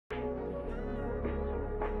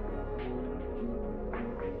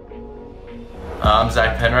I'm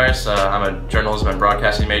Zach Penrice. I'm a journalism and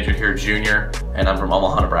broadcasting major here, junior, and I'm from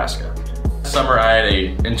Omaha, Nebraska. This summer I had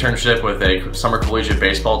an internship with a summer collegiate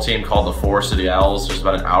baseball team called the Forest City Owls, just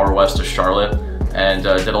about an hour west of Charlotte, and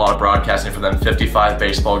did a lot of broadcasting for them, 55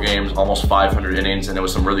 baseball games, almost 500 innings, and it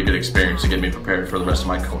was some really good experience to get me prepared for the rest of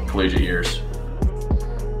my collegiate years.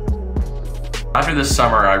 After this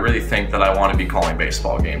summer, I really think that I want to be calling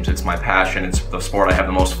baseball games. It's my passion, it's the sport I have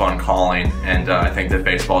the most fun calling, and I think that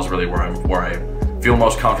baseball is really where I feel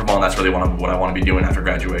most comfortable, and that's really what I want to be doing after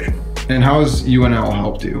graduation. And how has UNL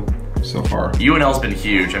helped you so far? UNL's been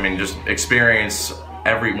huge. I mean, just experience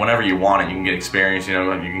whenever you want it, you can get experience. You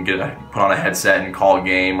know, you can put on a headset and call a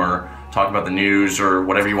game or talk about the news or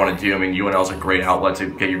whatever you want to do. I mean, UNL's a great outlet to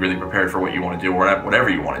get you really prepared for what you want to do or whatever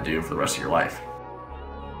you want to do for the rest of your life.